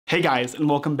Hey guys, and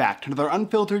welcome back to another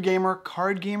Unfiltered Gamer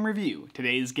card game review.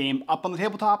 Today's game up on the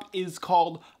tabletop is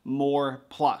called More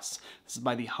Plus. This is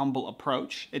by the Humble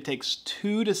Approach. It takes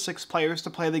 2 to 6 players to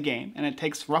play the game, and it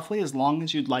takes roughly as long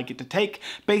as you'd like it to take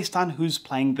based on who's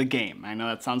playing the game. I know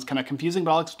that sounds kind of confusing,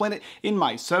 but I'll explain it in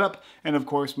my setup, and of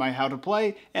course my how to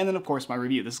play, and then of course my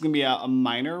review. This is going to be a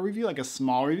minor review, like a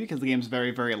small review, because the game's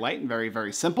very, very light and very,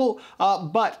 very simple.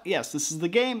 But yes, this is the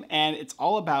game, and it's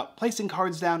all about placing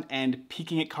cards down and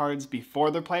peeking at cards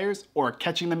before their players, or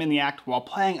catching them in the act while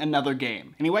playing another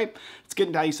game. Anyway, let's get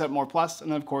into how you set up More Plus, and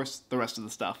then of course the rest of the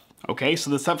stuff. Okay, so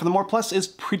the setup for the More Plus is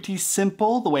pretty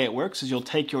simple. The way it works is you'll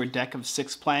take your deck of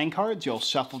 6 playing cards, you'll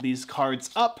shuffle these cards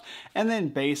up, and then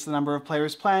based on the number of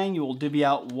players playing, you will divvy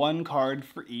out 1 card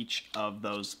for each of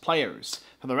those players.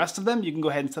 For the rest of them, you can go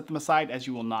ahead and set them aside as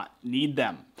you will not need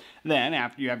them. Then,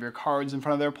 after you have your cards in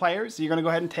front of their players, you're going to go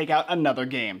ahead and take out another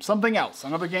game. Something else.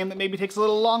 Another game that maybe takes a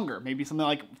little longer. Maybe something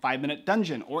like 5-Minute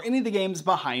Dungeon, or any of the games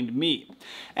behind me.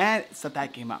 And set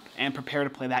that game up, and prepare to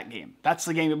play that game. That's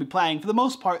the game you'll be playing for the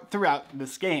most part throughout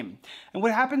this game. And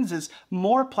what happens is,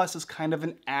 More Plus is kind of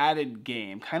an added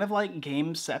game. Kind of like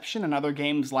Gameception and other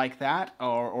games like that,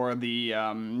 or the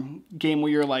game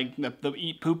where you're like, the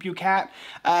Eat Poop You Cat.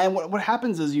 And what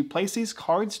happens is you place these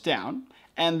cards down,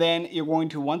 and then you're going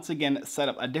to once again set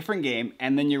up a different game,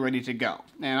 and then you're ready to go.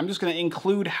 And I'm just going to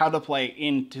include how to play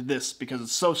into this because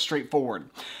it's so straightforward.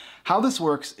 How this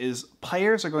works is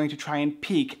players are going to try and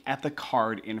peek at the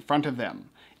card in front of them.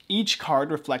 Each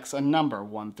card reflects a number,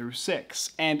 1 through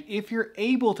 6, and if you're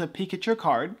able to peek at your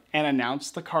card and announce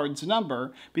the card's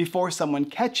number before someone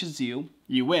catches you,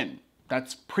 you win.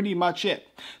 That's pretty much it.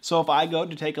 So if I go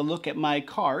to take a look at my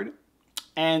card,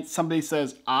 and somebody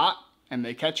says, and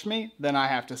they catch me, then I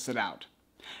have to sit out.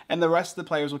 And the rest of the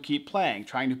players will keep playing,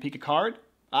 trying to peek a card,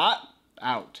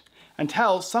 out,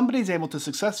 until somebody's able to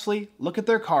successfully look at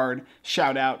their card,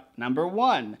 shout out number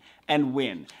 1, and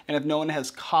win. And if no one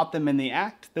has caught them in the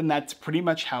act, then that's pretty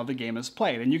much how the game is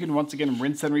played. And you can once again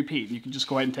rinse and repeat. You can just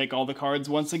go ahead and take all the cards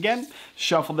once again,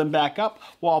 shuffle them back up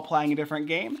while playing a different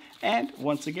game, and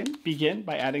once again begin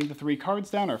by adding the 3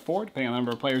 cards down, or 4, depending on the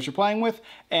number of players you're playing with,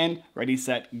 and ready,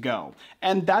 set, go.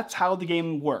 And that's how the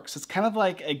game works. It's kind of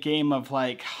like a game of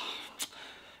like...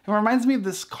 It reminds me of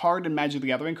this card in Magic the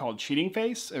Gathering called Cheating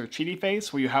Face, or Cheaty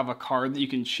Face, where you have a card that you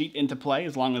can cheat into play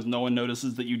as long as no one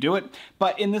notices that you do it.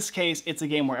 But in this case, it's a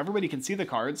game where everybody can see the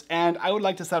cards, and I would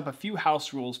like to set up a few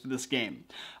house rules for this game.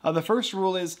 The first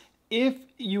rule is, if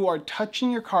you are touching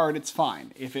your card, it's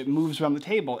fine. If it moves around the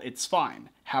table, it's fine.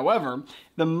 However,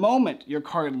 the moment your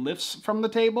card lifts from the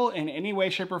table in any way,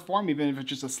 shape, or form, even if it's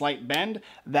just a slight bend,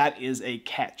 that is a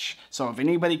catch. So if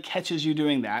anybody catches you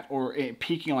doing that, or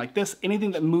peeking like this,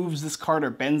 anything that moves this card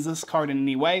or bends this card in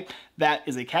any way, that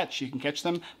is a catch. You can catch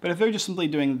them. But if they're just simply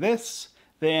doing this,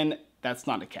 then that's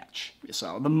not a catch.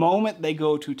 So the moment they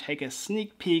go to take a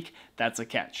sneak peek, that's a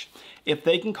catch. If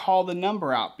they can call the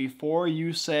number out before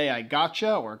you say I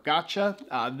gotcha or gotcha,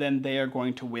 then they are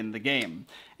going to win the game.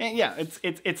 And yeah,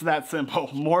 it's that simple.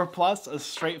 More Plus, a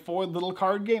straightforward little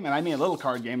card game, and I mean a little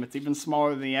card game. It's even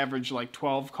smaller than the average like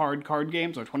 12 card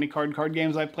games or 20 card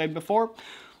games I've played before.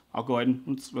 I'll go ahead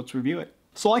and let's review it.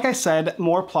 So like I said,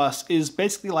 More Plus is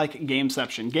basically like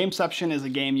Gameception. Gameception is a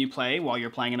game you play while you're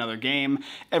playing another game.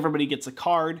 Everybody gets a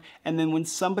card, and then when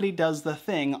somebody does the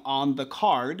thing on the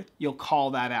card, you'll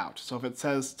call that out. So if it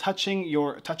says touching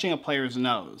a player's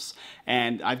nose,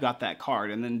 and I've got that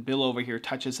card, and then Bill over here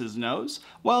touches his nose,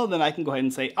 well then I can go ahead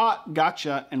and say,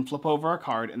 gotcha, and flip over a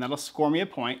card, and that'll score me a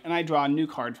point, and I draw a new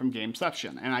card from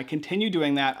Gameception. And I continue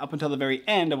doing that up until the very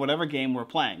end of whatever game we're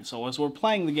playing. So as we're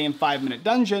playing the game 5-Minute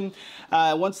Dungeon,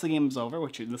 once the game is over,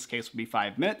 which in this case would be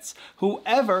 5 minutes,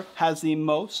 whoever has the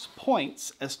most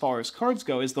points as far as cards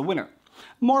go is the winner.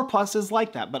 More Plus is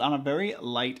like that, but on a very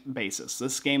light basis.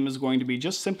 This game is going to be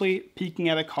just simply peeking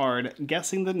at a card,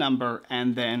 guessing the number,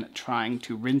 and then trying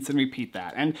to rinse and repeat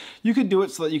that. And you could do it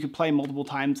so that you could play multiple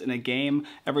times in a game.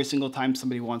 Every single time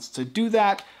somebody wants to do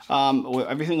that, or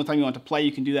every single time you want to play,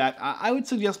 you can do that. I would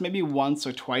suggest maybe once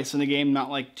or twice in a game,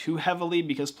 not like too heavily,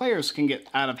 because players can get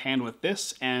out of hand with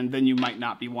this, and then you might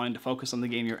not be wanting to focus on the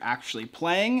game you're actually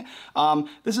playing.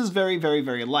 This is very, very,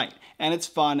 very light, and it's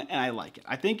fun, and I like it.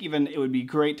 I think even it would be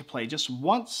great to play just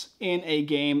once in a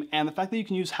game, and the fact that you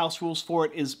can use house rules for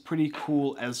it is pretty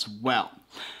cool as well.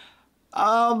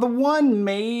 The one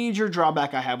major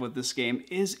drawback I have with this game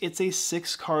is it's a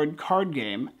 6-card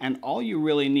game, and all you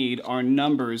really need are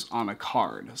numbers on a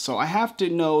card. So I have to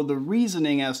know the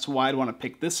reasoning as to why I'd want to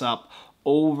pick this up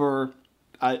over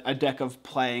a deck of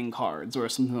playing cards or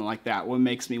something like that what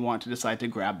makes me want to decide to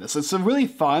grab this. It's a really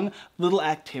fun little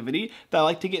activity that I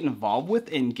like to get involved with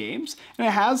in games, and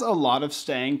it has a lot of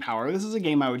staying power. This is a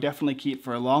game I would definitely keep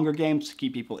for longer games to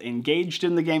keep people engaged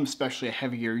in the game, especially a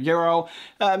heavier Euro.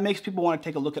 It makes people want to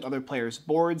take a look at other players'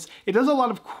 boards. It does a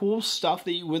lot of cool stuff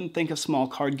that you wouldn't think a small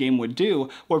card game would do,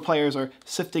 where players are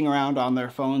sifting around on their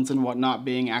phones and whatnot,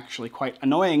 being actually quite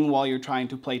annoying while you're trying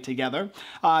to play together.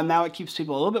 Now it keeps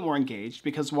people a little bit more engaged,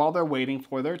 because while they're waiting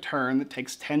for their turn, it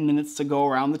takes 10 minutes to go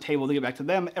around the table to get back to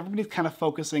them, everybody's kind of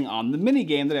focusing on the mini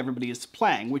game that everybody is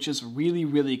playing, which is really,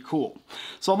 really cool.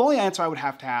 So the only answer I would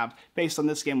have to have based on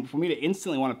this game for me to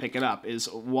instantly want to pick it up is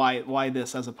why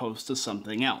this as opposed to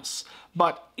something else.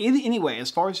 But anyway,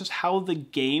 as far as just how the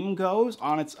game goes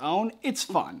on its own, it's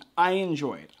fun. I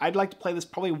enjoy it. I'd like to play this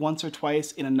probably once or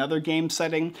twice in another game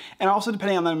setting, and also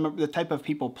depending on the type of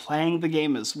people playing the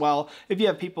game as well. If you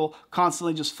have people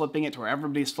constantly just flipping it to where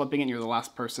everybody's flipping it and you're the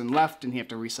last person left and you have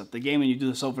to reset the game and you do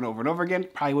this over and over and over again,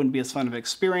 probably wouldn't be as fun of an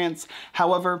experience.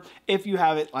 However, if you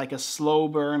have it like a slow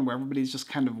burn where everybody's just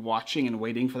kind of watching and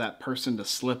waiting for that person to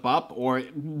slip up, or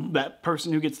that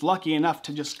person who gets lucky enough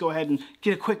to just go ahead and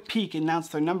get a quick peek and announce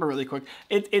their number really quick,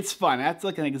 it's fun. That's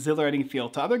like an exhilarating feel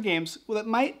to other games that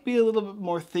might be a little bit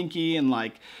more thinky and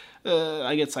like,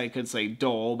 I guess I could say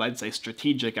dull, but I'd say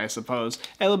strategic, I suppose,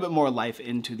 and a little bit more life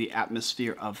into the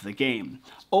atmosphere of the game.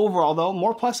 Overall, though,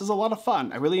 More Plus is a lot of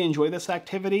fun. I really enjoy this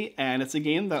activity, and it's a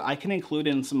game that I can include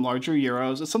in some larger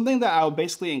Euros. It's something that I'll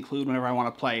basically include whenever I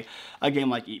want to play a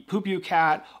game like Eat Poop You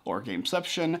Cat or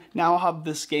Gameception. Now I'll have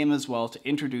this game as well to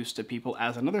introduce to people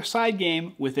as another side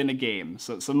game within a game.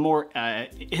 So some more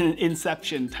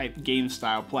Inception-type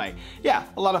game-style play. Yeah,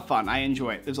 a lot of fun. I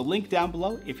enjoy it. There's a link down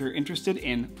below if you're interested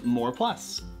in More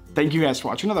Plus. Thank you guys for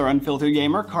watching another Unfiltered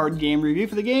Gamer card game review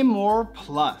for the game More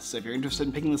Plus. If you're interested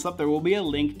in picking this up, there will be a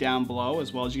link down below,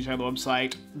 as well as you can check out the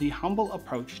website,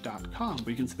 thehumbleapproach.com, where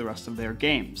you can see the rest of their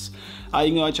games. You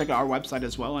can go and check out our website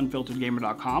as well,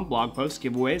 unfilteredgamer.com, blog posts,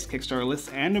 giveaways, Kickstarter lists,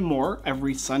 and more.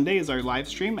 Every Sunday is our live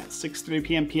stream at 6:30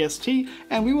 p.m. PST,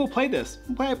 and we will play this.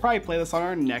 We'll probably play this on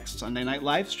our next Sunday night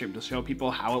live stream to show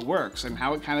people how it works and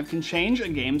how it kind of can change a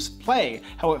game's play,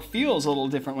 how it feels a little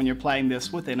different when you're playing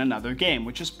this within another game,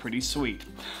 which is pretty sweet.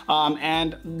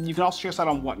 And you can also check us out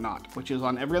on Whatnot, which is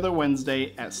on every other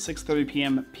Wednesday at 6:30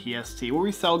 p.m. PST, where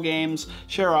we sell games,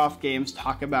 share off games,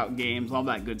 talk about games, all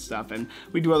that good stuff, and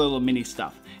we do other little mini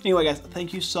stuff. Anyway, guys,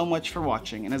 thank you so much for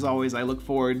watching, and as always, I look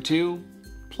forward to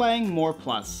playing More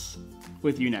Plus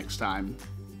with you next time.